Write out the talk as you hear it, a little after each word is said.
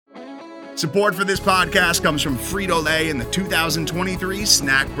Support for this podcast comes from Frito-Lay and the 2023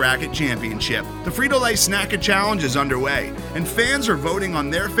 Snack Bracket Championship. The Frito-Lay Snack-It Challenge is underway, and fans are voting on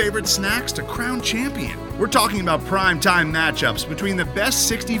their favorite snacks to crown champion. We're talking about prime-time matchups between the best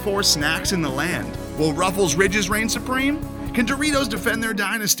 64 snacks in the land. Will Ruffles Ridges reign supreme? Can Doritos defend their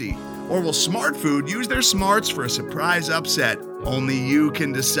dynasty? Or will Smart Food use their smarts for a surprise upset? Only you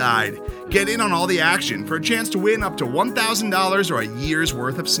can decide. Get in on all the action for a chance to win up to $1,000 or a year's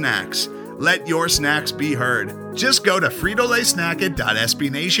worth of snacks. Let your snacks be heard. Just go to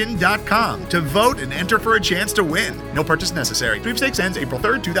fritolaysnacket.sbnation.com to vote and enter for a chance to win. No purchase necessary. Sweepstakes ends April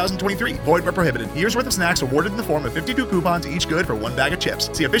 3rd, 2023. Void where prohibited. Year's worth of snacks awarded in the form of 52 coupons, each good for one bag of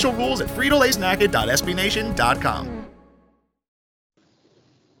chips. See official rules at fritolaysnacket.sbnation.com.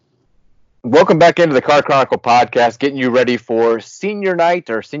 Welcome back into the Card Chronicle podcast, getting you ready for senior night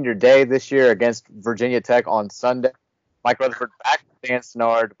or senior day this year against Virginia Tech on Sunday. Mike Rutherford back with Dan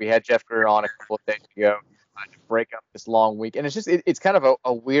Snard. We had Jeff Greer on a couple of days ago to break up this long week. And it's kind of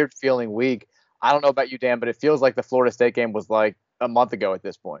a weird feeling week. I don't know about you, Dan, but it feels like the Florida State game was like a month ago at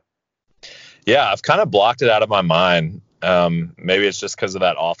this point. Yeah, I've kind of blocked it out of my mind. Maybe it's just because of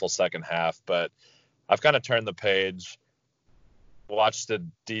that awful second half, but I've kind of turned the page, watched a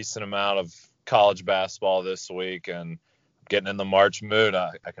decent amount of college basketball this week, and getting in the March mood.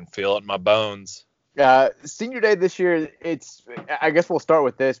 I can feel it in my bones. Senior day this year, I guess we'll start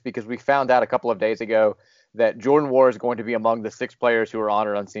with this because we found out a couple of days ago that Jordan Nwora is going to be among the 6 players who are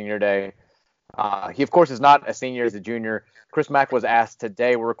honored on senior day. He, of course, is not a senior, he's a junior. Chris Mack was asked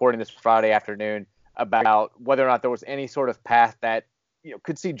today, we're recording this Friday afternoon, about whether or not there was any sort of path that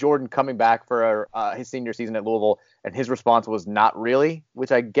could see Jordan coming back for his senior season at Louisville, and his response was not really,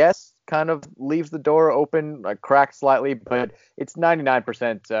 which I guess kind of leaves the door open, cracked slightly, but it's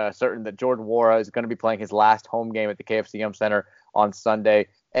 99% certain that Jordan Nwora is going to be playing his last home game at the KFC Yum Center on Sunday.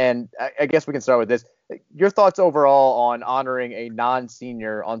 And I guess we can start with this. Your thoughts overall on honoring a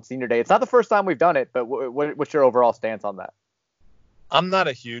non-senior on senior day? It's not the first time we've done it, but what's your overall stance on that? I'm not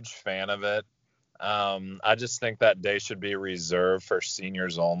a huge fan of it. I just think that day should be reserved for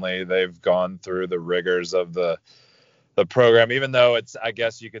seniors only. They've gone through the rigors of the program, even though it's, I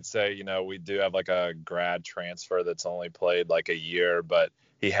guess you could say, we do have like a grad transfer that's only played like a year, but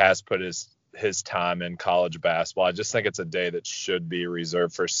he has put his time in college basketball. I just think it's a day that should be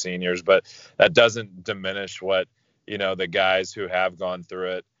reserved for seniors, but that doesn't diminish what, the guys who have gone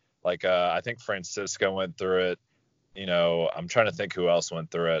through it. Like, I think Francisco went through it. I'm trying to think who else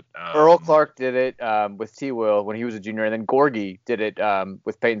went through it. Earl Clark did it with T. Will when he was a junior, and then Gorgie did it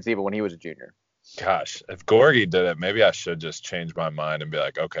with Peyton Siva when he was a junior. Gosh, if Gorgie did it, maybe I should just change my mind and be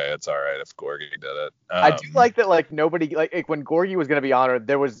like, okay, it's all right if Gorgie did it. I do like that, like, nobody, like when Gorgie was going to be honored,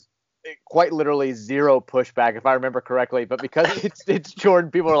 there was quite literally zero pushback, if I remember correctly. But because it's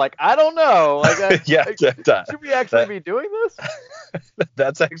Jordan, people are like, I don't know. Like, should we actually be doing this?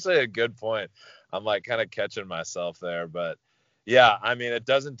 That's actually a good point. I'm like kind of catching myself there, but yeah, I mean, it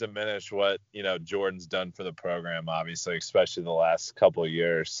doesn't diminish what, Jordan's done for the program, obviously, especially the last couple of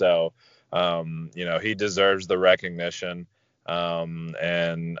years. So, he deserves the recognition.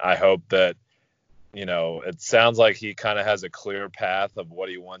 And I hope that, it sounds like he kind of has a clear path of what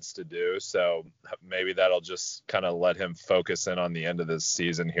he wants to do. So maybe that'll just kind of let him focus in on the end of this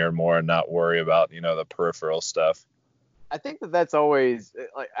season here more and not worry about, the peripheral stuff. I think that's always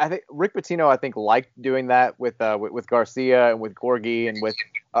like, I think Rick Pitino, liked doing that with Garcia and with Gorgie and with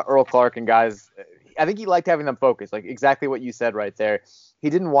Earl Clark and guys. I think he liked having them focus, like exactly what you said right there. He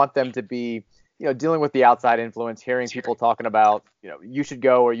didn't want them to be, dealing with the outside influence, hearing people talking about, you should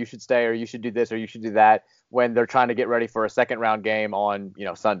go or you should stay or you should do this or you should do that when they're trying to get ready for a second round game on,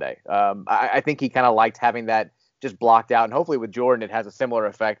 Sunday. I think he kind of liked having that just blocked out, and hopefully with Jordan it has a similar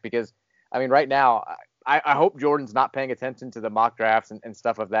effect because, I mean, right now I hope Jordan's not paying attention to the mock drafts and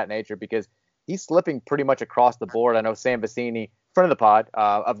stuff of that nature because he's slipping pretty much across the board. I know Sam Vecini, friend of the pod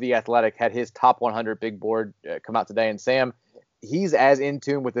of The Athletic, had his top 100 big board come out today. And Sam, he's as in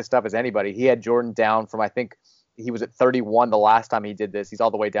tune with this stuff as anybody. He had Jordan down from, I think he was at 31 the last time he did this. He's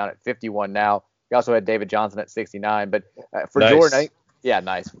all the way down at 51 now. He also had David Johnson at 69. But for nice. Jordan,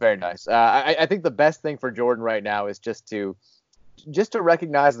 nice, very nice. I think the best thing for Jordan right now is just to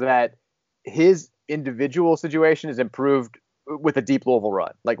recognize that his individual situation is improved with a deep Louisville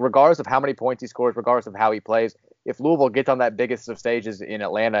run. Like, regardless of how many points he scores, regardless of how he plays, if Louisville gets on that biggest of stages in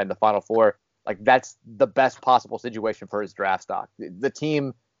Atlanta in the Final Four, like, that's the best possible situation for his draft stock. The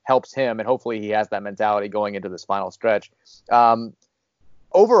team helps him, and hopefully he has that mentality going into this final stretch.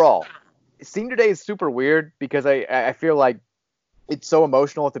 Overall, senior day is super weird because I feel like it's so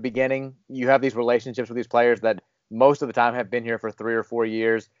emotional at the beginning. You have these relationships with these players that most of the time have been here for 3 or 4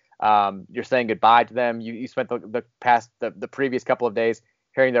 years. You're saying goodbye to them. You spent the previous couple of days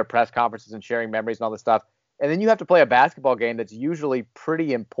hearing their press conferences and sharing memories and all this stuff. And then you have to play a basketball game that's usually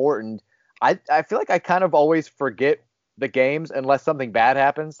pretty important. I feel like I kind of always forget the games unless something bad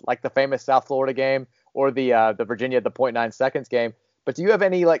happens, like the famous South Florida game or the Virginia, the 0.9 seconds game. But do you have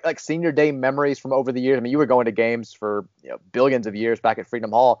any like senior day memories from over the years? I mean, you were going to games for billions of years back at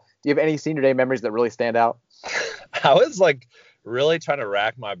Freedom Hall. Do you have any senior day memories that really stand out? I was like really trying to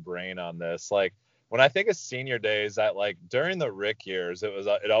rack my brain on this. Like when I think of senior days, that like during the Rick years,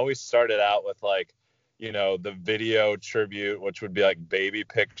 it always started out with like, the video tribute, which would be like baby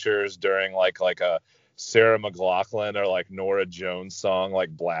pictures during like a Sarah McLachlan or like Norah Jones song,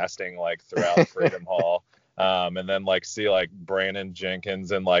 like blasting like throughout Freedom Hall. And then like see like Brandon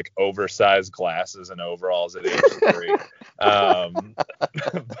Jenkins in like oversized glasses and overalls at age 3.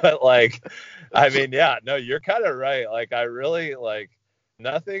 But like, I mean, yeah, no, you're kind of right. Like I really like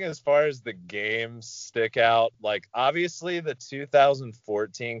nothing as far as the games stick out. Like obviously the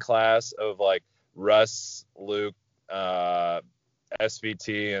 2014 class of like Russ, Luke,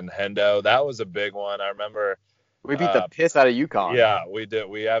 SVT and Hendo, that was a big one. I remember we beat the piss out of UConn. Yeah, we did.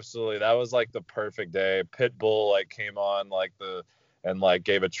 We absolutely. That was like the perfect day. Pitbull like came on and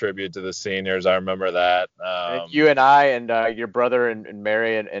gave a tribute to the seniors. I remember that. You and I and your brother and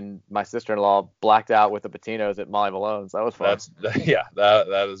Mary and my sister-in-law blacked out with the Patinos at Molly Malone's. That was fun.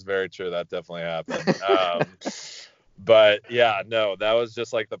 That is very true. That definitely happened. But yeah, no, that was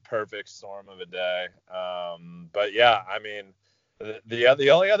just like the perfect storm of a day. But yeah, I mean,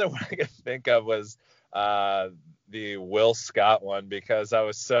 the only other one I could think of was the Will Scott one, because I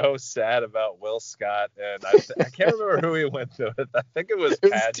was so sad about Will Scott, and I can't remember who he went to. I think it was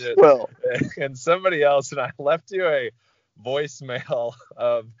Padgett and somebody else, and I left you a voicemail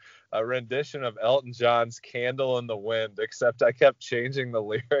of a rendition of Elton John's Candle in the Wind, except I kept changing the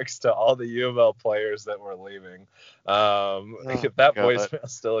lyrics to all the U of L players that were leaving. If that voicemail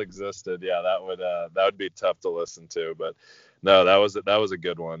still existed, yeah, that would be tough to listen to. But no, that was a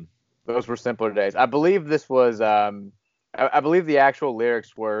good one. Those were simpler days. I believe this was I believe the actual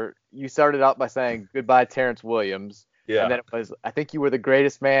lyrics were, you started out by saying goodbye Terrence Williams. Yeah. And then it was, I think you were the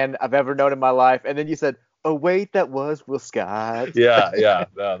greatest man I've ever known in my life. And then you said, oh wait, that was Will Scott. Yeah.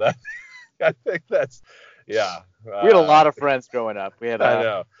 No, I think that's, yeah. We had a lot of friends growing up. We had, I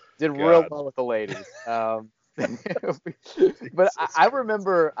know. Did real well with the ladies. But I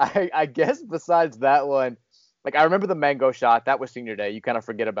remember, I guess besides that one, like I remember the Mango shot. That was senior day. You kind of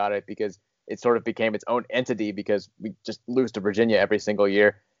forget about it because it sort of became its own entity because we just lose to Virginia every single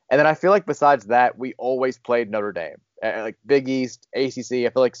year. And then I feel like besides that, we always played Notre Dame. Like Big East, ACC, I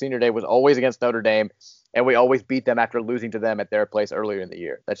feel like senior day was always against Notre Dame, and we always beat them after losing to them at their place earlier in the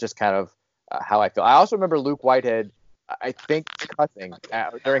year. That's just kind of how I feel. I also remember Luke Whitehead, I think, cussing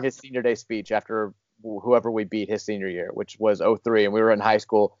during his senior day speech after whoever we beat his senior year, which was 2003, and we were in high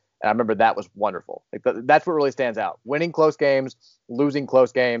school. And I remember that was wonderful. Like that's what really stands out. Winning close games, losing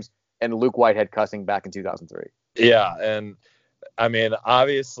close games, and Luke Whitehead cussing back in 2003. Yeah, and I mean,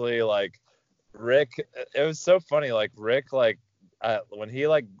 obviously, like Rick, it was so funny. Like Rick, like when he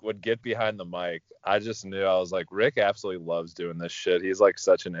like would get behind the mic, I just knew, I was like, Rick absolutely loves doing this shit. He's like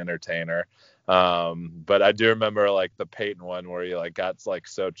such an entertainer. But I do remember like the Peyton one where he like got like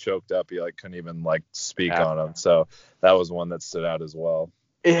so choked up he like couldn't even like speak on him. So that was one that stood out as well.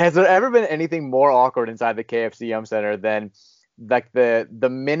 Has there ever been anything more awkward inside the KFC Yum Center than like the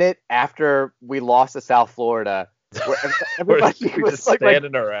minute after we lost to South Florida, where everybody was just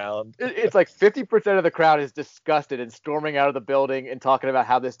standing around? It's like 50% of the crowd is disgusted and storming out of the building and talking about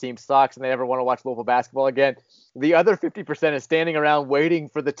how this team sucks and they never want to watch Louisville basketball again. The other 50% is standing around waiting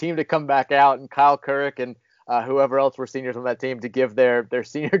for the team to come back out, and Kyle Kurrick and whoever else were seniors on that team to give their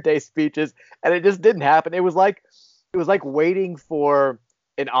senior day speeches, and it just didn't happen. It was like waiting for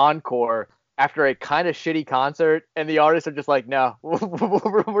an encore after a kind of shitty concert, and the artists are just like, no,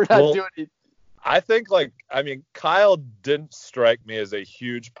 we're not doing it. I think, like, I mean, Kyle didn't strike me as a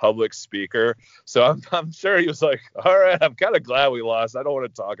huge public speaker, so I'm sure he was like, all right, I'm kind of glad we lost. I don't want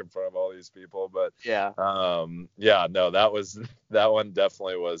to talk in front of all these people, but yeah, no, that one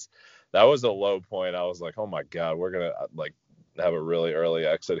definitely was, that was a low point. I was like, oh my God, we're gonna like have a really early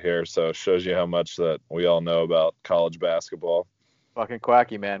exit here. So it shows you how much that we all know about college basketball. Fucking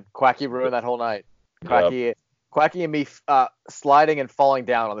Quacky, man. Quacky ruined that whole night. Quacky and me sliding and falling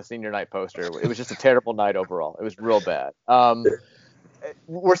down on the senior night poster. It was just a terrible night overall. It was real bad.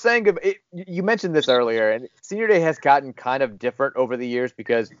 We're saying you mentioned this earlier, and senior day has gotten kind of different over the years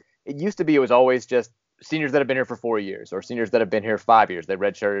because it used to be it was always just seniors that have been here for 4 years or seniors that have been here 5 years. They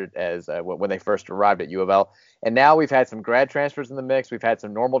redshirted as when they first arrived at U of L. And now we've had some grad transfers in the mix. We've had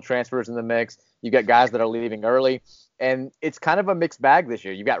some normal transfers in the mix. You got guys that are leaving early. And it's kind of a mixed bag this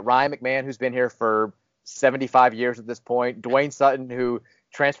year. You've got Ryan McMahon, who's been here for 75 years at this point. Dwayne Sutton, who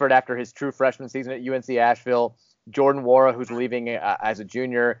transferred after his true freshman season at UNC Asheville. Jordan Wara, who's leaving as a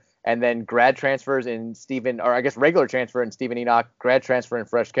junior. And then grad transfers in regular transfer in Stephen Enoch, grad transfer in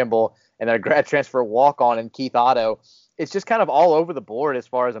Fresh Kimball, and then a grad transfer walk-on in Keith Otto. It's just kind of all over the board as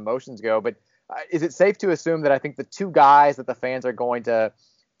far as emotions go. But is it safe to assume that I think the two guys that the fans are going to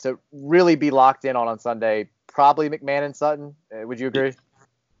really be locked in on Sunday, probably McMahon and Sutton? Would you agree?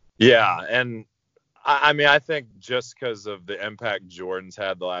 Yeah, and I mean, I think just because of the impact Jordan's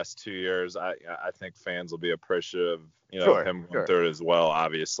had the last 2 years, I think fans will be appreciative, of him going through it as well,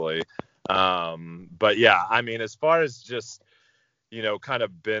 obviously. But yeah, I mean, as far as just, kind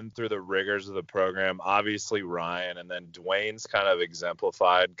of been through the rigors of the program, obviously Ryan, and then Dwayne's kind of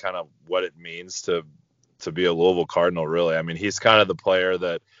exemplified kind of what it means to be a Louisville Cardinal, really. I mean, he's kind of the player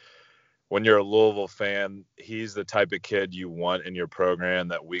that, when you're a Louisville fan, he's the type of kid you want in your program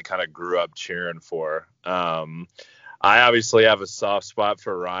that we kind of grew up cheering for. I obviously have a soft spot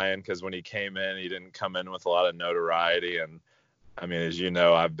for Ryan because when he came in, he didn't come in with a lot of notoriety. And I mean, as you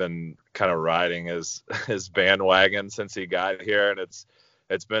know, I've been kind of riding his bandwagon since he got here. And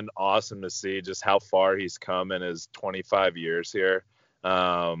it's been awesome to see just how far he's come in his 25 years here.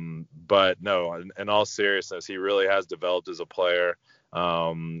 But no, in all seriousness, he really has developed as a player.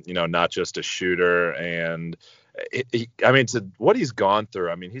 Not just a shooter. And to what he's gone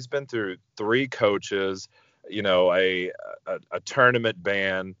through, I mean, he's been through 3 coaches, a tournament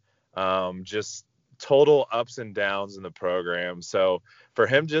ban, just total ups and downs in the program. So for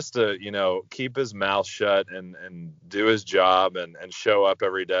him just to, keep his mouth shut and do his job and show up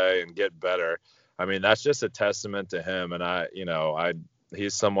every day and get better, I mean, that's just a testament to him. And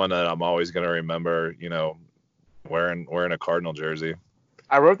he's someone that I'm always going to remember, wearing a Cardinal jersey.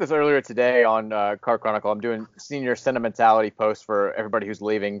 I wrote this earlier today on Card Chronicle. I'm doing senior sentimentality posts for everybody who's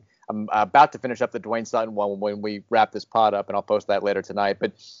leaving. I'm about to finish up the Dwayne Sutton one when we wrap this pod up, and I'll post that later tonight.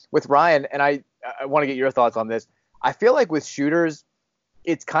 But with Ryan, and I want to get your thoughts on this, I feel like with shooters,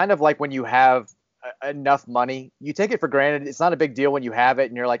 it's kind of like when you have enough money, you take it for granted. It's not a big deal when you have it,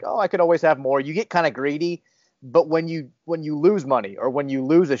 and you're like, oh, I could always have more. You get kind of greedy. But when you lose money or when you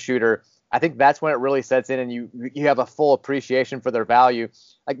lose a shooter, I think that's when it really sets in and you have a full appreciation for their value.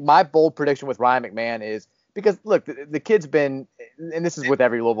 Like my bold prediction with Ryan McMahon is because, look, the kid's been, and this is with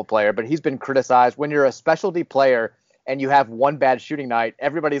every Louisville player, but he's been criticized. When you're a specialty player and you have one bad shooting night,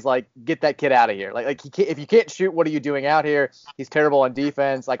 everybody's like, get that kid out of here. Like if you can't shoot, what are you doing out here? He's terrible on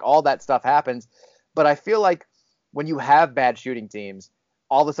defense. Like all that stuff happens. But I feel like when you have bad shooting teams,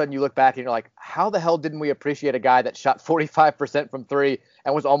 all of a sudden you look back and you're like, how the hell didn't we appreciate a guy that shot 45% from 3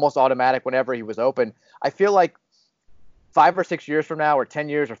 and was almost automatic whenever he was open? I feel like 5 or 6 years from now or 10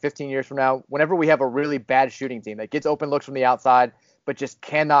 years or 15 years from now, whenever we have a really bad shooting team that gets open looks from the outside but just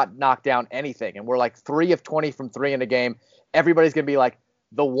cannot knock down anything, and we're like 3 of 20 from 3 in a game, everybody's going to be like,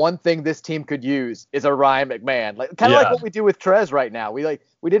 the one thing this team could use is a Ryan McMahon. Like kind of like what we do with Trez right now. We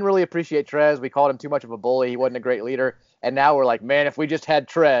didn't really appreciate Trez. We called him too much of a bully. He wasn't a great leader. And now we're like, man, if we just had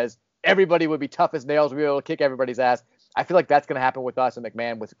Trez, everybody would be tough as nails. We'd be able to kick everybody's ass. I feel like that's going to happen with us and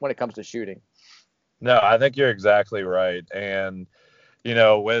McMahon when it comes to shooting. No, I think you're exactly right. And,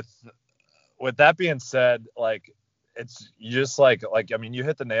 with that being said, like, it's just like, I mean, you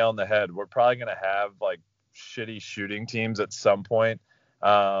hit the nail on the head. We're probably going to have like shitty shooting teams at some point.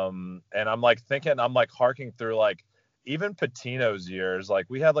 And I'm harking through like even Patino's years, like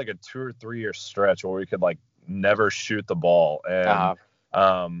we had like a 2 or 3 year stretch where we could like never shoot the ball. And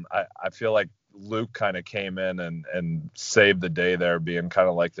I feel like Luke kind of came in and saved the day there, being kind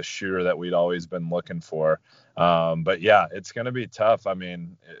of like the shooter that we'd always been looking for. But yeah, it's going to be tough. I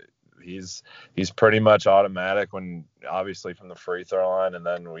mean, he's pretty much automatic when obviously from the free throw line, and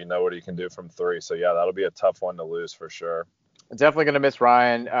then we know what he can do from 3. So yeah, that'll be a tough one to lose for sure. Definitely going to miss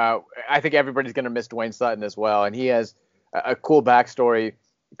Ryan. I think everybody's going to miss Dwayne Sutton as well. And he has a cool backstory.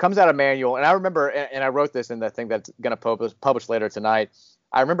 It comes out of Manual. And I remember, and I wrote this in the thing that's going to publish later tonight.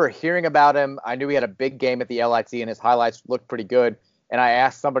 I remember hearing about him. I knew he had a big game at the LIT and his highlights looked pretty good. And I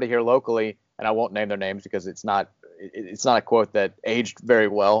asked somebody here locally, and I won't name their names because it's not a quote that aged very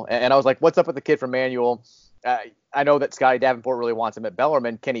well. And I was like, what's up with the kid from Manual? I know that Scotty Davenport really wants him at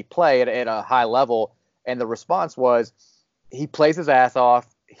Bellarmine. Can he play at a high level? And the response was, he plays his ass off.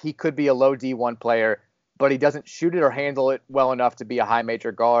 He could be a low D1 player, but he doesn't shoot it or handle it well enough to be a high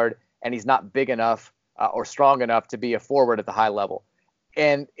major guard, and he's not big enough or strong enough to be a forward at the high level.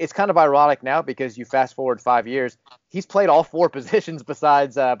 And it's kind of ironic now because you fast forward 5 years, he's played all four positions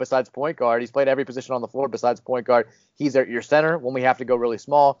besides point guard. He's played every position on the floor besides point guard. He's your center when we have to go really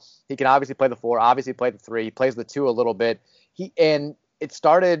small. He can obviously play the four, obviously play the three. He plays the two a little bit. And it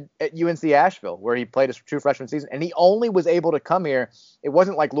started at UNC Asheville where he played his true freshman season, and he only was able to come here. It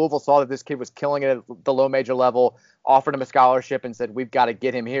wasn't like Louisville saw that this kid was killing it at the low major level, offered him a scholarship, and said, we've got to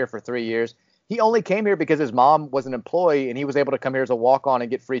get him here for 3 years. He only came here because his mom was an employee and he was able to come here as a walk-on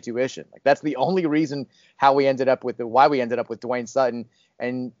and get free tuition. Like that's the only reason why we ended up with Dwayne Sutton.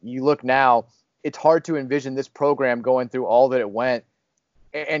 And you look now, it's hard to envision this program going through all that it went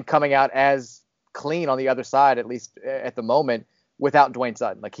and coming out as clean on the other side, at least at the moment, without Dwayne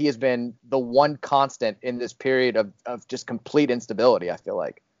Sutton. Like he has been the one constant in this period of just complete instability, I feel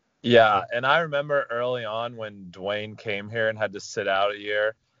like. Yeah, and I remember early on when Dwayne came here and had to sit out a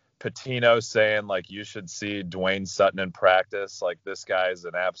year, Pitino saying, like, you should see Dwayne Sutton in practice. Like, this guy is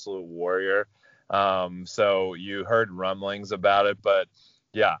an absolute warrior. So you heard rumblings about it. But,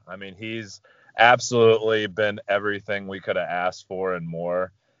 yeah, I mean, he's absolutely been everything we could have asked for and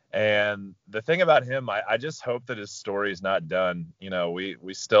more. And the thing about him, I just hope that his story is not done. You know,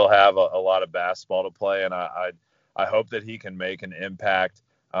 we still have a lot of basketball to play, and I hope that he can make an impact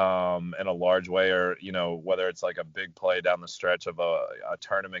in a large way, or, you know, whether it's like a big play down the stretch of a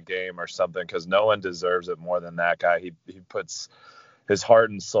tournament game or something, because no one deserves it more than that guy. He puts his heart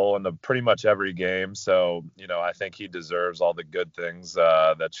and soul into pretty much every game. So, you know, I think he deserves all the good things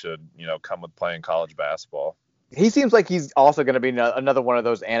that should, you know, come with playing college basketball. He seems like he's also going to be another one of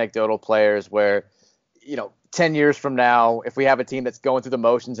those anecdotal players where, you know, 10 years from now, if we have a team that's going through the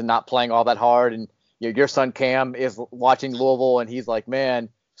motions and not playing all that hard, and you know, your son Cam is watching Louisville and he's like, man,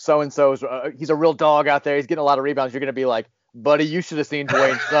 so-and-so's he's a real dog out there. He's getting a lot of rebounds. You're going to be like, buddy, you should have seen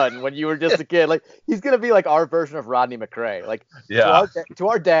Dwayne Sutton when you were just a kid. Like, he's going to be like our version of Rodney McRae. Like, yeah. To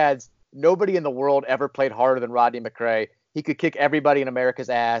our dads, nobody in the world ever played harder than Rodney McRae. He could kick everybody in America's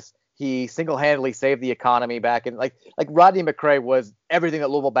ass. He single-handedly saved the economy back in. Like Rodney McRae was everything that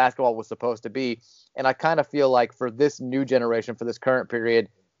Louisville basketball was supposed to be. And I kind of feel like for this new generation, for this current period,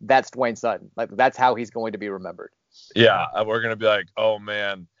 that's Dwayne Sutton. Like, that's how he's going to be remembered. Yeah, we're going to be like, oh,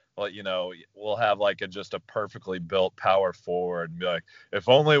 man, well, you know, we'll have like just a perfectly built power forward and be like, if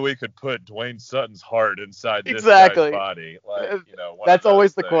only we could put Dwayne Sutton's heart inside this guy's body. Like, you know, that's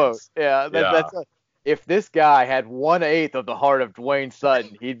always the quote. Yeah, that's if this guy had 1/8 of the heart of Dwayne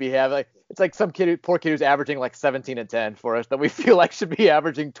Sutton, he'd be having it's like some poor kid who's averaging like 17 and 10 for us that we feel like should be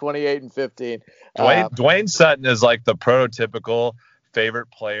averaging 28 and 15. Dwayne Sutton is like the prototypical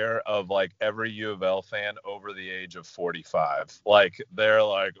favorite player of like every U of L fan over the age of 45. Like, they're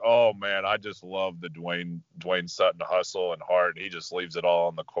like, oh man, I just love the Dwayne Sutton hustle and heart. He just leaves it all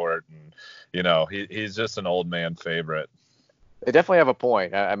on the court, and you know, he's just an old man favorite. They definitely have a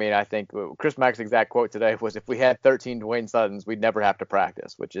point. I mean, I think Chris Mack's exact quote today was, if we had 13 Dwayne Suttons, we'd never have to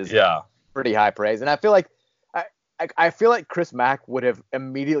practice, which is pretty high praise. And I feel like Chris Mack would have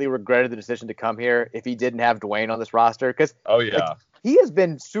immediately regretted the decision to come here if he didn't have Dwayne on this roster. Because he has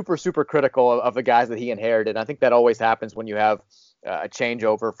been super, super critical of the guys that he inherited. And I think that always happens when you have a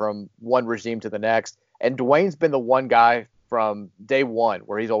changeover from one regime to the next. And Dwayne's been the one guy from day one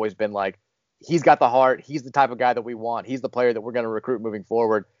where he's always been like, he's got the heart. He's the type of guy that we want. He's the player that we're going to recruit moving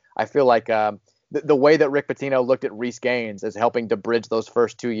forward. I feel like the way that Rick Pitino looked at Reese Gaines as helping to bridge those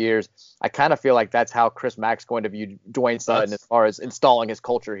first 2 years, I kind of feel like that's how Chris Mack's going to view Dwayne Sutton as far as installing his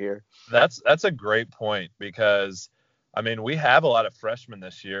culture here. That's a great point, because I mean, we have a lot of freshmen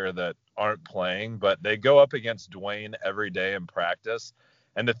this year that aren't playing, but they go up against Dwayne every day in practice.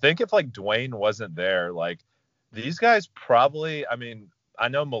 And to think if like Dwayne wasn't there, like these guys probably, I mean, I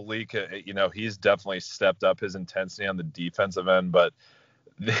know Malik, you know, he's definitely stepped up his intensity on the defensive end, but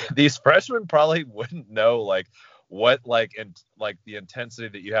these freshmen probably wouldn't know like what like the intensity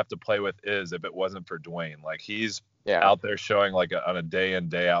that you have to play with is if it wasn't for Dwayne. Like, he's out there showing like on a day in,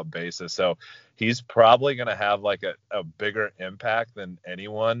 day out basis. So he's probably going to have like a bigger impact than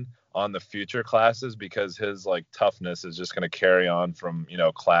anyone on the future classes, because his like toughness is just going to carry on from, you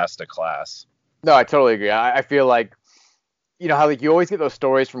know, class to class. No, I totally agree. I feel like, you know how like you always get those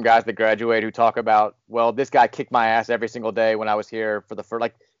stories from guys that graduate who talk about, well, this guy kicked my ass every single day when I was here for the first,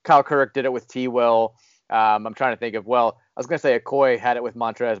 like Kyle Kirk did it with T. Will. I'm trying to think of, well, I was going to say Okoye had it with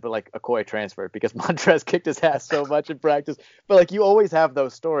Montrez, but like Okoye transferred because Montrez kicked his ass so much in practice. But like you always have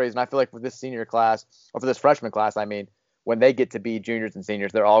those stories. And I feel like for this senior class, or for this freshman class, I mean, when they get to be juniors and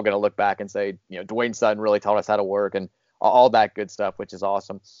seniors, they're all going to look back and say, you know, Dwayne Sutton really taught us how to work and all that good stuff, which is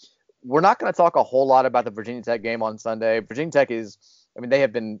awesome. We're not going to talk a whole lot about the Virginia Tech game on Sunday. Virginia Tech is I mean, they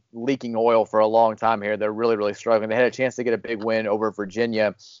have been leaking oil for a long time here. They're really, really struggling. They had a chance to get a big win over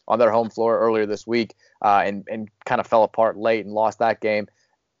Virginia on their home floor earlier this week, and kind of fell apart late and lost that game.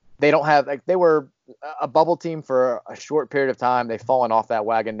 They don't have, like, they were a bubble team for a short period of time. They've fallen off that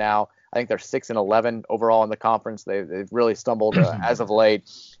wagon now. I think they're 6-11 overall in the conference. They've really stumbled as of late.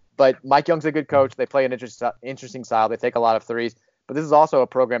 But Mike Young's a good coach. They play an interesting style. They take a lot of threes. But this is also a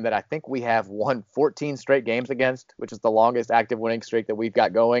program that I think we have won 14 straight games against, which is the longest active winning streak that we've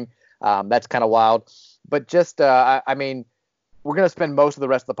got going. That's kind of wild. But just, I mean, we're going to spend most of the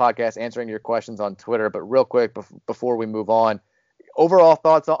rest of the podcast answering your questions on Twitter. But real quick, before we move on, overall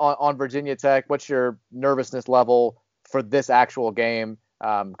thoughts on Virginia Tech? What's your nervousness level for this actual game?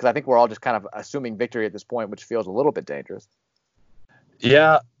 Because I think we're all just kind of assuming victory at this point, which feels a little bit dangerous.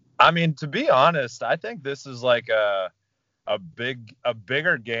 Yeah, I mean, to be honest, I think this is like a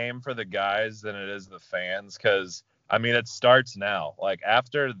bigger game for the guys than it is the fans, because I mean, it starts now. Like,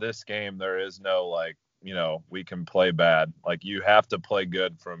 after this game, there is no, like, you know, we can play bad. Like, you have to play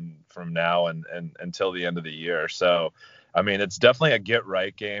good from now and until the end of the year. So I mean, it's definitely a get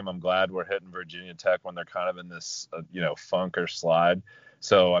right game. I'm glad we're hitting Virginia Tech when they're kind of in this funk or slide.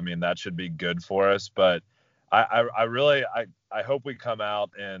 So I mean, that should be good for us. But I really hope we come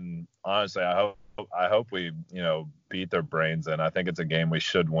out, and honestly, I hope we beat their brains in. I think it's a game we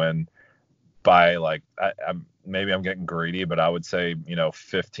should win by, like, maybe I'm getting greedy, but I would say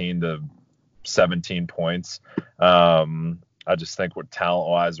 15 to 17 points. I just think we're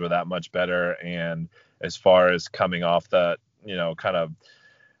talent-wise, we're that much better. And as far as coming off that, kind of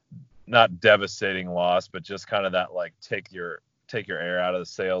not devastating loss, but just kind of that, like, take your air out of the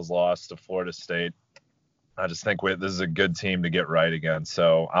sails loss to Florida State, I just think this is a good team to get right against.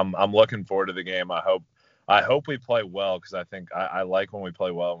 So I'm looking forward to the game. I hope we play well, because I think I like when we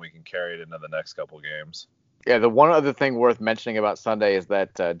play well and we can carry it into the next couple games. Yeah, the one other thing worth mentioning about Sunday is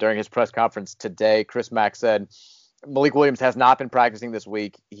that during his press conference today, Chris Mack said Malik Williams has not been practicing this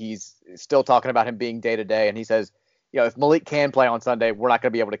week. He's still talking about him being day-to-day, and he says, if Malik can play on Sunday, we're not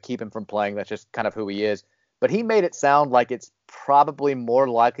going to be able to keep him from playing. That's just kind of who he is. But he made it sound like it's probably more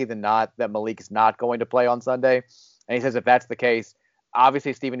likely than not that Malik is not going to play on Sunday. And he says if that's the case,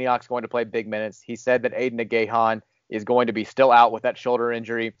 obviously Stephen Nealoc's going to play big minutes. He said that Aiden Agahan is going to be still out with that shoulder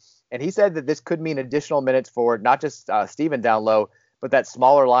injury. And he said that this could mean additional minutes for not just Stephen down low, but that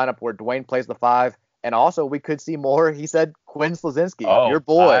smaller lineup where Dwayne plays the 5. And also, we could see more, he said, Quinn Slazinski, your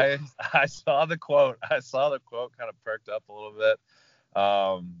boy. I saw the quote. Kind of perked up a little bit.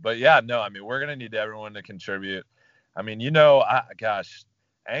 But yeah, no, I mean, we're going to need everyone to contribute. I mean,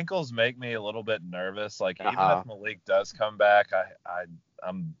 ankles make me a little bit nervous. Like, even if Malik does come back,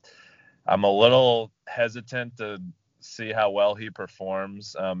 I'm a little hesitant to see how well he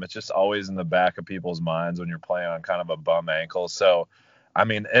performs. It's just always in the back of people's minds when you're playing on kind of a bum ankle. So, I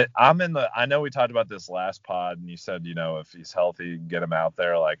mean, I know we talked about this last pod, and you said, if he's healthy, get him out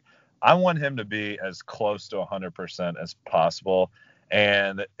there. Like, I want him to be as close to 100% as possible.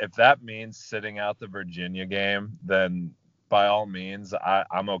 And if that means sitting out the Virginia game, then by all means,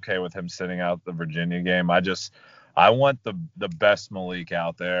 I'm okay with him sitting out the Virginia game. I want the best Malik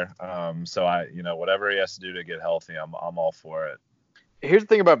out there. So whatever he has to do to get healthy, I'm all for it. Here's the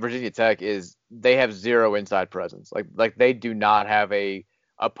thing about Virginia Tech is they have zero inside presence. Like they do not have a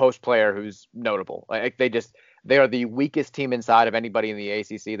post player who's notable. Like they are the weakest team inside of anybody in the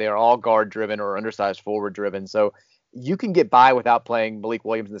ACC. They are all guard driven or undersized forward driven. So you can get by without playing Malik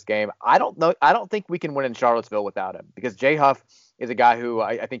Williams in this game. I don't think we can win in Charlottesville without him, because Jay Huff is a guy who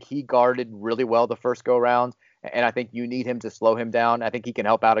I think he guarded really well the first go round. And I think you need him to slow him down. I think he can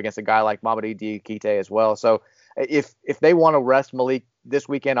help out against a guy like Mamadi Diakite as well. So if they want to rest Malik this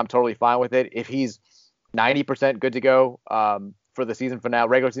weekend, I'm totally fine with it. If he's 90% good to go for the season finale,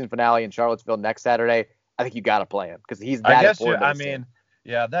 regular season finale in Charlottesville next Saturday, I think you got to play him, because he's that important. I mean,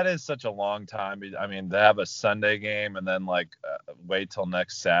 yeah, that is such a long time. I mean, to have a Sunday game and then wait till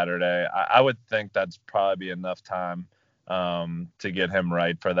next Saturday, I would think that's probably be enough time to get him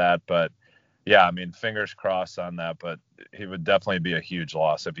right for that. But yeah, I mean, fingers crossed on that, but he would definitely be a huge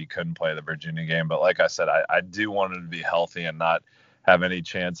loss if he couldn't play the Virginia game. But like I said, I do want him to be healthy and not have any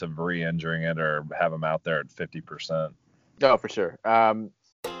chance of re-injuring it or have him out there at 50%. No, for sure.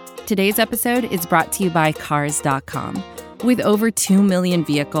 Today's episode is brought to you by Cars.com. With over 2 million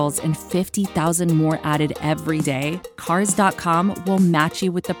vehicles and 50,000 more added every day, Cars.com will match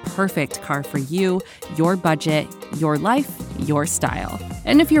you with the perfect car for you, your budget, your life, your style.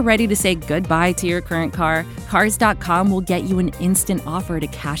 And if you're ready to say goodbye to your current car, Cars.com will get you an instant offer to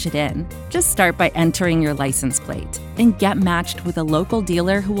cash it in. Just start by entering your license plate and get matched with a local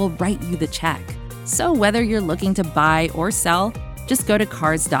dealer who will write you the check. So whether you're looking to buy or sell, Just go to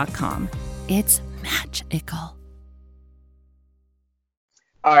Cars.com. It's magical.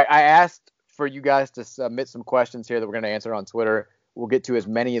 All right, I asked for you guys to submit some questions here that we're going to answer on Twitter. We'll get to as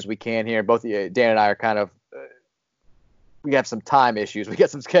many as we can here. Both Dan and I are kind of we have some time issues. We got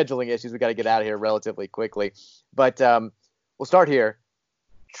some scheduling issues. We got to get out of here relatively quickly. But we'll start here.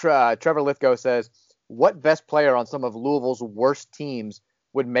 Trevor Lithgow says, what best player on some of Louisville's worst teams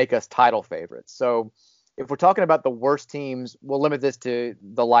would make us title favorites? So if we're talking about the worst teams, we'll limit this to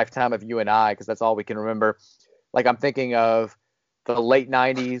the lifetime of you and I because that's all we can remember. Like I'm thinking of the late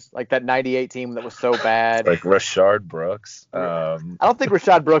 90s, like that 98 team that was so bad. Like Rashard Brooks. I don't think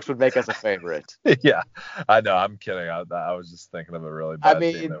Rashard Brooks would make us a favorite. Yeah, I know. I'm kidding. I was just thinking of a really bad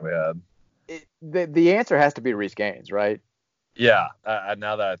team that we had. The answer has to be Reese Gaines, right? Yeah.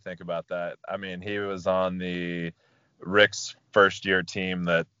 Now that I think about that, I mean, he was on the Rick's first year team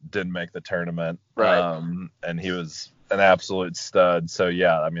that didn't make the tournament. Right. And he was an absolute stud. So,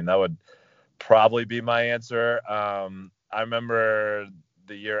 yeah, I mean, that would probably be my answer. I remember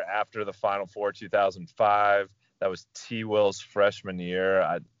the year after the Final Four, 2005. That was T. Will's freshman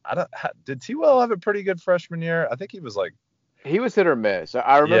year. Did T. Will have a pretty good freshman year? I think he was like. He was hit or miss.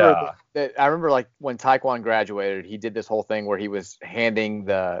 I remember I remember like when Taekwon graduated, he did this whole thing where he was handing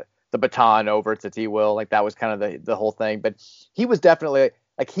the baton over to T. Will. Like that was kind of the whole thing. But he was definitely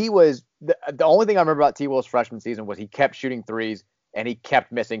like he was the only thing I remember about T. Will's freshman season was he kept shooting threes and he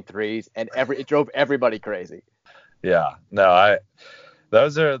kept missing threes and it drove everybody crazy. Yeah, no,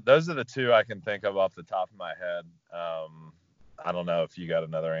 those are the two I can think of off the top of my head. I don't know if you got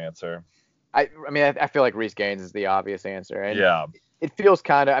another answer. I mean, I feel like Reese Gaines is the obvious answer. And yeah, it feels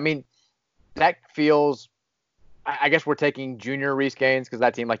kind of. I mean, that feels. I guess we're taking junior Reese Gaines because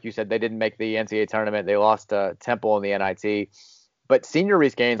that team, like you said, they didn't make the NCAA tournament. They lost to Temple in the NIT. But senior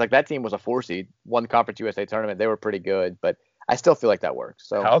Reese Gaines, like that team was a 4 seed, won the Conference USA tournament. They were pretty good, but I still feel like that works.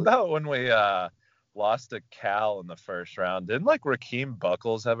 So how about when we lost to Cal in the first round? Didn't like Rakeem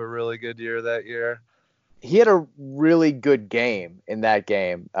Buckles have a really good year that year? He had a really good game in that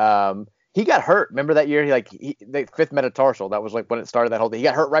game. He got hurt. Remember that year? The fifth metatarsal. That was like when it started that whole thing. He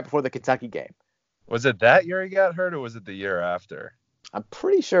got hurt right before the Kentucky game. Was it that year he got hurt, or was it the year after? I'm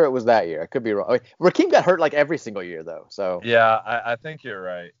pretty sure it was that year. I could be wrong. I mean, Rakeem got hurt like every single year though. So yeah, I think you're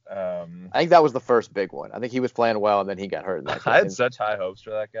right. I think that was the first big one. I think he was playing well and then he got hurt in that game. I had such high hopes for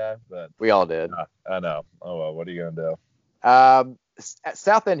that guy, but we all did. I know. Oh well, what are you gonna do?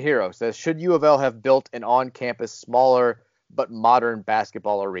 South End Hero says, should U of L have built an on-campus, smaller but modern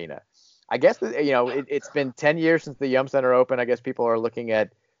basketball arena? I guess it's been 10 years since the Yum Center opened. I guess people are looking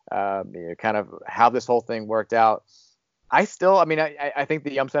at kind of how this whole thing worked out. I think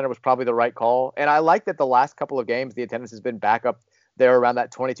the Yum Center was probably the right call. And I like that the last couple of games, the attendance has been back up there around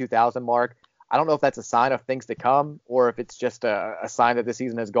that 22,000 mark. I don't know if that's a sign of things to come or if it's just a sign that the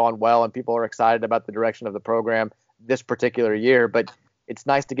season has gone well and people are excited about the direction of the program this particular year. But it's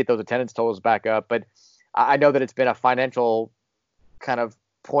nice to get those attendance totals back up. But I know that it's been a financial kind of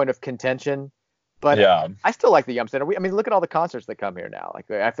point of contention. But yeah. I still like the Yum Center. Look at all the concerts that come here now. Like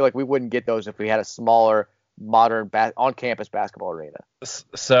I feel like we wouldn't get those if we had a smaller, modern on-campus basketball arena.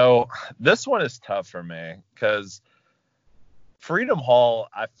 So this one is tough for me because Freedom Hall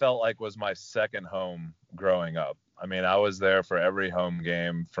I felt like was my second home growing up. I mean, I was there for every home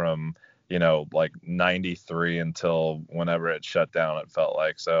game from like 93 until whenever it shut down, it felt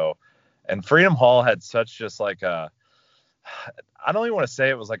like. So, and Freedom Hall had such just like I don't even want to say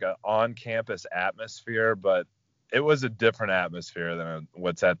it was like an on-campus atmosphere, but it was a different atmosphere than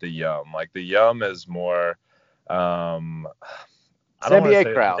what's at the Yum. Like the Yum is more, I don't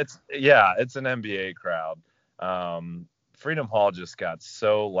NBA crowd. It's an NBA crowd. Freedom Hall just got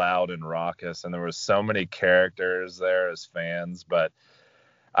so loud and raucous, and there was so many characters there as fans. But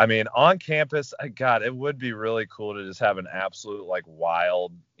I mean, on campus, God, it would be really cool to just have an absolute like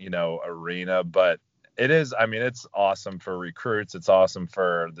wild, arena. But it's awesome for recruits. It's awesome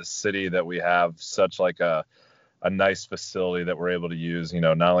for the city that we have such like a nice facility that we're able to use,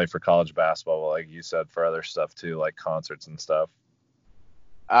 not only for college basketball, but like you said, for other stuff too, like concerts and stuff.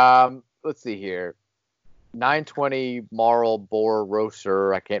 Let's see here. 920 Marl Boar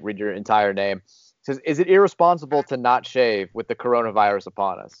Roaster. I can't read your entire name. Says, is it irresponsible to not shave with the coronavirus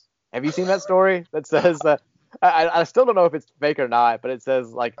upon us? Have you seen that story that says I still don't know if it's fake or not, but it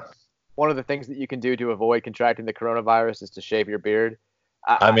says like one of the things that you can do to avoid contracting the coronavirus is to shave your beard.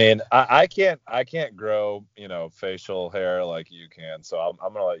 I can't grow, facial hair like you can. So I'm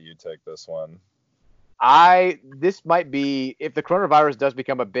going to let you take this one. This might be, if the coronavirus does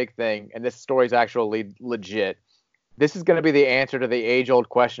become a big thing and this story is actually legit, this is going to be the answer to the age old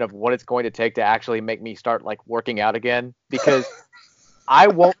question of what it's going to take to actually make me start like working out again. Because I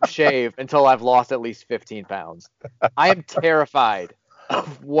won't shave until I've lost at least 15 pounds. I am terrified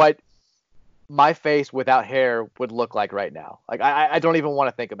of what my face without hair would look like right now. Like I don't even want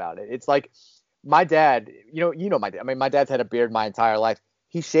to think about it. It's like my dad, you know my dad. I mean, my dad's had a beard my entire life.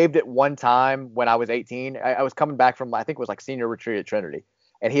 He shaved it one time when I was 18. I was coming back from, I think it was like senior retreat at Trinity,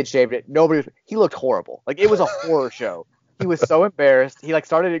 and he had shaved it. He looked horrible. Like it was a horror show. He was so embarrassed. He like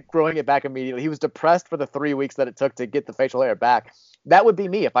started growing it back immediately. He was depressed for the 3 weeks that it took to get the facial hair back. That would be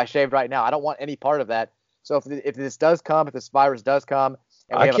me if I shaved right now. I don't want any part of that. So if this does come, if this virus does come,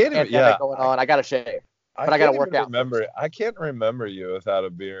 and we have a pandemic going on, I got to shave. But I got to work out. I can't remember you without a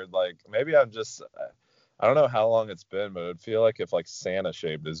beard. Like maybe I don't know how long it's been, but it'd feel like if like Santa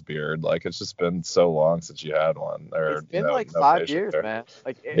shaved his beard. Like it's just been so long since you had one. It's been like 5 years, man.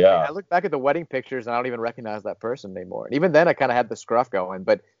 Like I look back at the wedding pictures and I don't even recognize that person anymore. And even then, I kind of had the scruff going.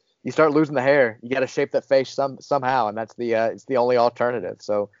 But you start losing the hair, you got to shape that face somehow, and that's it's the only alternative.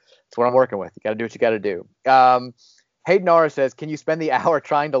 So that's what I'm working with. You got to do what you got to do. Hayden Nara says, can you spend the hour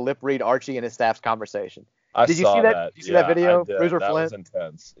trying to lip read Archie and his staff's conversation? Did you see that? Did you see that video? Bruiser Flint? Was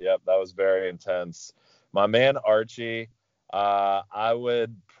intense. Yep, that was very intense. My man Archie, I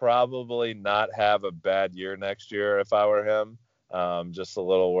would probably not have a bad year next year if I were him. Just a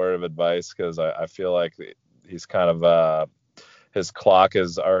little word of advice, because I feel like he's kind of his clock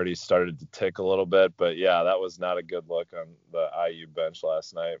has already started to tick a little bit. But yeah, that was not a good look on the IU bench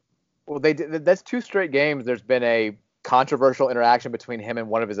last night. Well, that's 2 straight games. There's been a controversial interaction between him and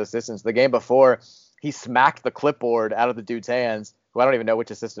one of his assistants. The game before, he smacked the clipboard out of the dude's hands, who I don't even know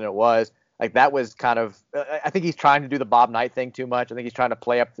which assistant it was. Like that was kind of, I think he's trying to do the Bob Knight thing too much. I think he's trying to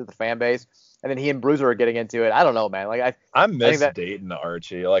play up to the fan base. And then he and Bruiser are getting into it. I don't know, man. Like I miss Dayton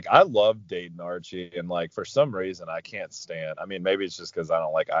Archie. Like I love Dayton Archie, and like for some reason I can't stand. I mean, maybe it's just because I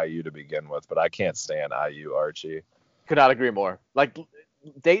don't like IU to begin with, but I can't stand IU Archie. Could not agree more. Like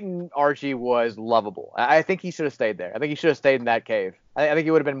Dayton Archie was lovable. I think he should have stayed there. I think he should have stayed in that cave. I think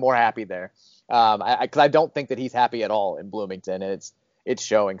he would have been more happy there. Because I don't think that he's happy at all in Bloomington, and it's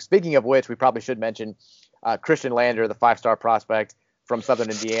showing. Speaking of which, we probably should mention Christian Lander, the 5-star prospect from Southern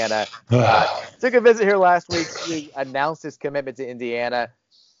Indiana. Took a visit here last week. He announced his commitment to Indiana.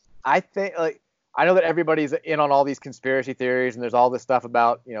 I think, I know that everybody's in on all these conspiracy theories, and there's all this stuff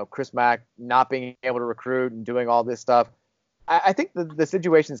about, Chris Mack not being able to recruit and doing all this stuff. I think the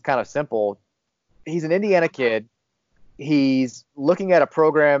situation is kind of simple. He's an Indiana kid. He's looking at a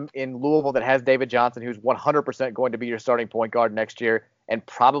program in Louisville that has David Johnson, who's 100% going to be your starting point guard next year, and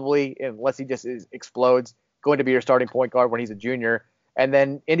probably, unless he just explodes, going to be your starting point guard when he's a junior. And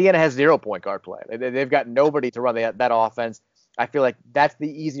then Indiana has 0 point guard play. They've got nobody to run that offense. I feel like that's the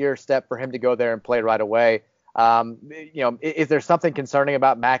easier step for him to go there and play right away. Is there something concerning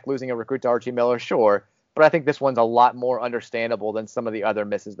about Mack losing a recruit to Archie Miller? Sure. But I think this one's a lot more understandable than some of the other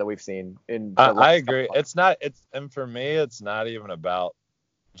misses that we've seen. I agree. And for me, it's not even about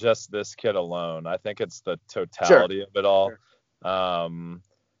just this kid alone. I think it's the totality of it all. Sure.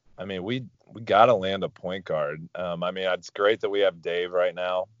 I mean, we got to land a point guard. It's great that we have Dave right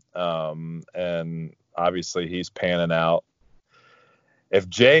now. And obviously he's panning out. If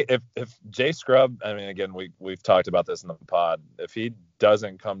Jay Scrubb, again, we've talked about this in the pod. If he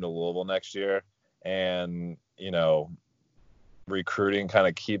doesn't come to Louisville next year, and recruiting kind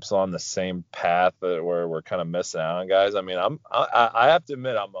of keeps on the same path where we're kind of missing out on guys. I have to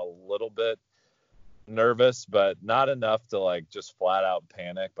admit I'm a little bit nervous, but not enough to just flat out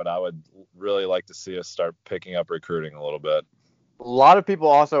panic. But I would really like to see us start picking up recruiting a little bit. A lot of people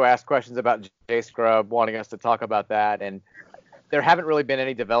also ask questions about Jay Scrubb, wanting us to talk about that, and there haven't really been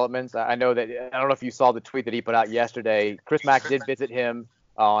any developments. I don't know if you saw the tweet that he put out yesterday. Chris Mack did visit him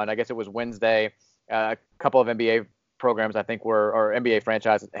on, I guess it was Wednesday. A couple of NBA programs, I think, or NBA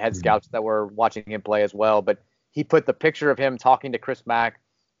franchise head scouts that were watching him play as well. But he put the picture of him talking to Chris Mack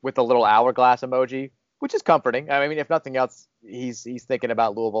with the little hourglass emoji, which is comforting. If nothing else, he's thinking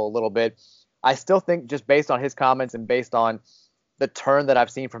about Louisville a little bit. I still think, just based on his comments and based on the turn that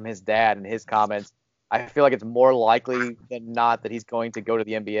I've seen from his dad and his comments, I feel like it's more likely than not that he's going to go to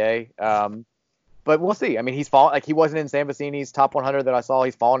the NBA. But we'll see. He's fallen. He wasn't in Sam Vecini's top 100 that I saw.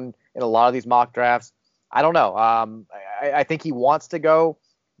 He's fallen in a lot of these mock drafts. I don't know. I think he wants to go,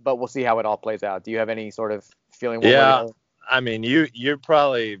 but we'll see how it all plays out. Do you have any sort of feeling? Yeah. You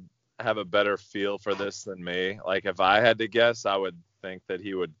probably have a better feel for this than me. If I had to guess, I would think that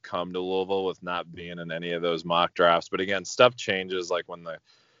he would come to Louisville with not being in any of those mock drafts. But again, stuff changes. When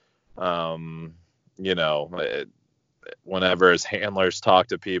whenever his handlers talk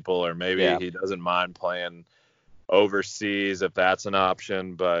to people, or maybe he doesn't mind playing overseas if that's an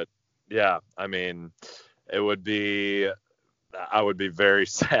option. But yeah, it would be I would be very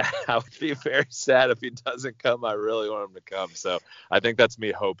sad. I would be very sad if he doesn't come. I really want him to come. So I think that's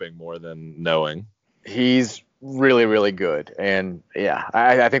me hoping more than knowing. He's really, really good. And yeah,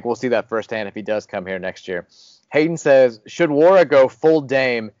 I think we'll see that firsthand if he does come here next year. Hayden says, should Wara go full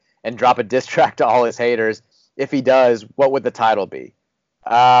Dame and drop a diss track to all his haters? If he does, what would the title be?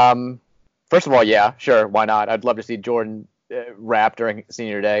 First of all, yeah, sure. Why not? I'd love to see Jordan rap during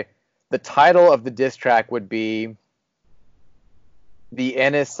senior day. The title of the diss track would be The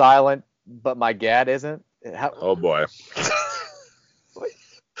N is silent, but my gad isn't. Oh boy.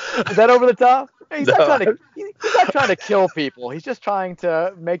 Is that over the top? He's not trying to kill people. He's just trying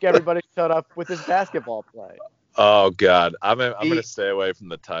to make everybody shut up with his basketball play. Oh God, I'm gonna stay away from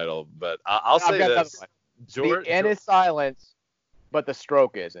the title, but I'll say this: The N is silent, but the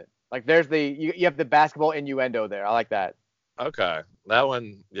stroke isn't. Like there's you have the basketball innuendo there. I like that. Okay, that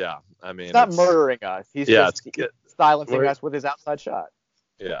one, yeah. I mean, he's not murdering us. He's just silencing us with his outside shot.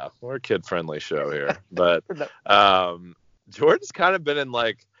 Yeah, we're a kid-friendly show here, but Jordan's kind of been in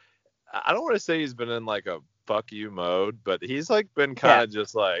like, I don't want to say he's been in like a fuck you mode, but he's like been kind of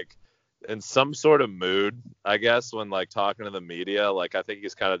just like in some sort of mood, I guess, when like talking to the media. Like I think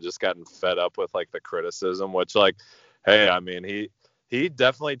he's kind of just gotten fed up with like the criticism, which like, hey, I mean, he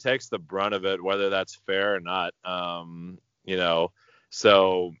definitely takes the brunt of it, whether that's fair or not.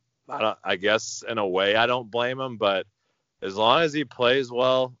 So I guess in a way I don't blame him, but as long as he plays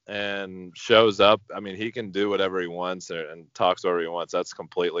well and shows up, I mean, he can do whatever he wants and talks whatever he wants. That's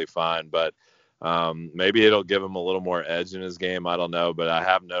completely fine. But maybe it'll give him a little more edge in his game. I don't know. But I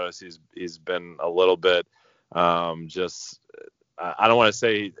have noticed he's been a little bit I don't want to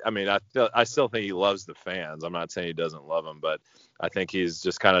say. I mean, I still think he loves the fans. I'm not saying he doesn't love them, but I think he's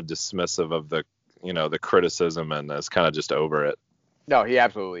just kind of dismissive of the criticism and is kind of just over it. No, he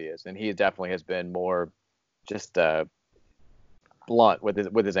absolutely is, and he definitely has been more just blunt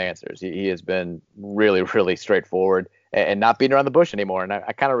with his answers. He has been really, really straightforward and not beating around the bush anymore, and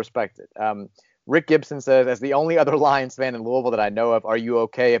I kind of respect it. Rick Gibson says, as the only other Lions fan in Louisville that I know of, are you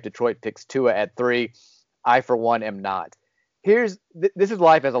okay if Detroit picks Tua at 3? I, for one, am not. This is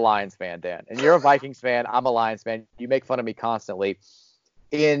life as a Lions fan, Dan, and you're a Vikings fan. I'm a Lions fan. You make fun of me constantly.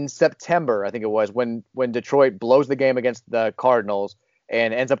 In September, I think it was, when Detroit blows the game against the Cardinals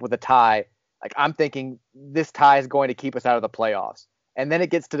and ends up with a tie, like I'm thinking this tie is going to keep us out of the playoffs. And then it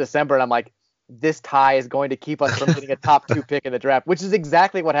gets to December and I'm like, this tie is going to keep us from getting a top 2 pick in the draft, which is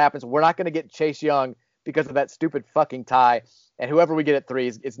exactly what happens. We're not going to get Chase Young because of that stupid fucking tie. And whoever we get at 3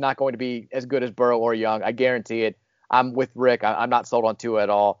 it's not going to be as good as Burrow or Young. I guarantee it. I'm with Rick. I'm not sold on Tua at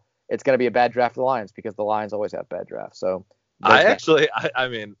all. It's going to be a bad draft for the Lions because the Lions always have bad drafts. So I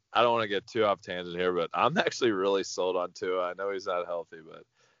mean, I don't want to get too off tangent here, but I'm actually really sold on Tua. I know he's not healthy, but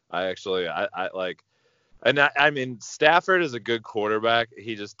I mean, Stafford is a good quarterback.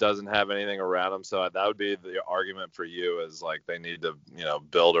 He just doesn't have anything around him. So that would be the argument for you is like they need to,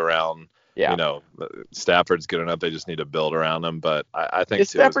 build around, Stafford's good enough. They just need to build around him. But I think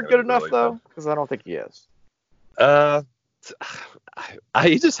is Stafford good enough though? Because I don't think he is.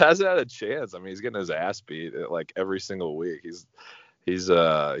 He just hasn't had a chance. I mean, he's getting his ass beat like every single week. He's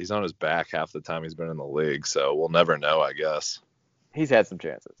on his back half the time he's been in the league. So we'll never know, I guess. He's had some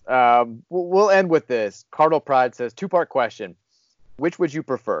chances. We'll end with this. Cardinal Pride says, 2-part question. Which would you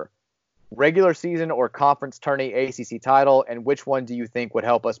prefer? Regular season or conference tourney ACC title? And which one do you think would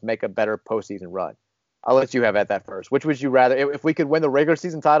help us make a better postseason run? I'll let you have at that first. Which would you rather, if we could win the regular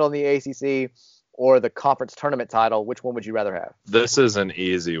season title in the ACC or the conference tournament title, which one would you rather have? This is an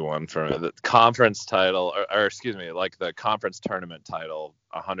easy one for me. The conference title, or excuse me, like the conference tournament title,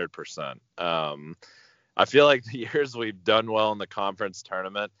 100%. I feel like the years we've done well in the conference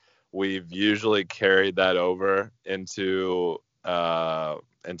tournament, we've usually carried that over into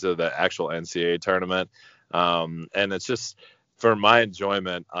the actual NCAA tournament. And it's just for my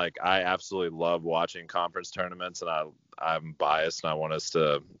enjoyment, like I absolutely love watching conference tournaments, and I'm biased and I want us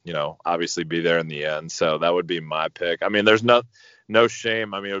to, obviously be there in the end. So that would be my pick. I mean, there's no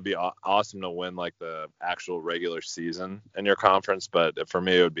shame. I mean, it would be awesome to win like the actual regular season in your conference, but for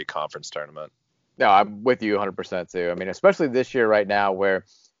me, it would be conference tournament. No, I'm with you 100% too. I mean, especially this year right now where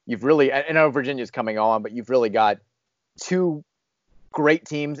you've really, I know Virginia's coming on, but you've really got 2 great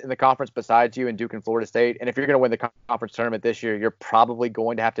teams in the conference besides you in Duke and Florida State. And if you're going to win the conference tournament this year, you're probably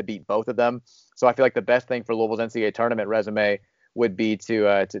going to have to beat both of them. So I feel like the best thing for Louisville's NCAA tournament resume would be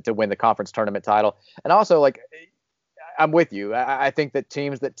to win the conference tournament title. And also, like, I'm with you. I think that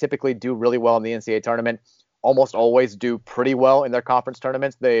teams that typically do really well in the NCAA tournament almost always do pretty well in their conference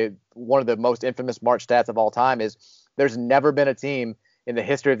tournaments. One of the most infamous March stats of all time is there's never been a team in the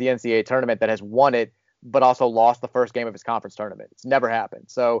history of the NCAA tournament that has won it but also lost the first game of his conference tournament. It's never happened.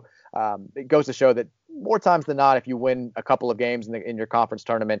 So it goes to show that more times than not, if you win a couple of games in your conference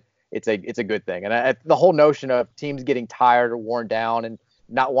tournament, it's a good thing. And the whole notion of teams getting tired or worn down and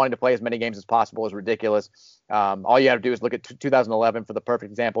not wanting to play as many games as possible is ridiculous. All you have to do is look at 2011 for the perfect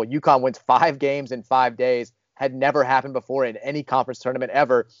example. UConn wins 5 games in 5 days. Had never happened before in any conference tournament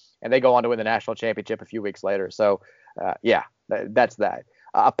ever, and they go on to win the national championship a few weeks later. So, that's that.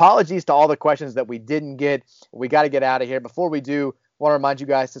 Apologies to all the questions that we didn't get. We got to get out of here. Before we do, I want to remind you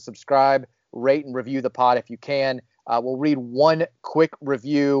guys to subscribe, rate, and review the pod if you can. We'll read one quick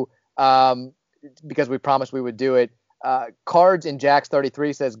review because we promised we would do it. Cards in Jax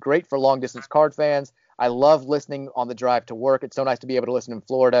 33 says, great for long-distance card fans. I love listening on the drive to work. It's so nice to be able to listen in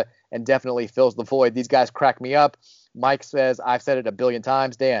Florida and definitely fills the void. These guys crack me up. Mike says, I've said it a billion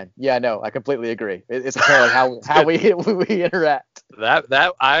times. Dan, yeah, no, I completely agree. It's apparently how we interact.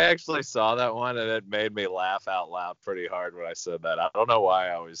 That I actually saw that one, and it made me laugh out loud pretty hard when I said that. I don't know why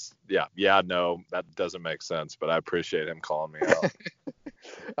I always, no, that doesn't make sense, but I appreciate him calling me out.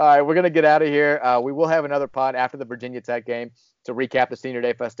 All right, we're going to get out of here. We will have another pod after the Virginia Tech game to recap the Senior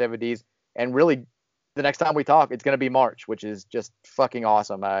Day festivities. And really, the next time we talk, it's going to be March, which is just fucking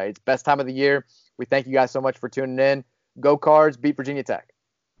awesome. It's best time of the year. We thank you guys so much for tuning in. Go Cards, beat Virginia Tech.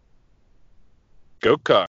 Go Cards.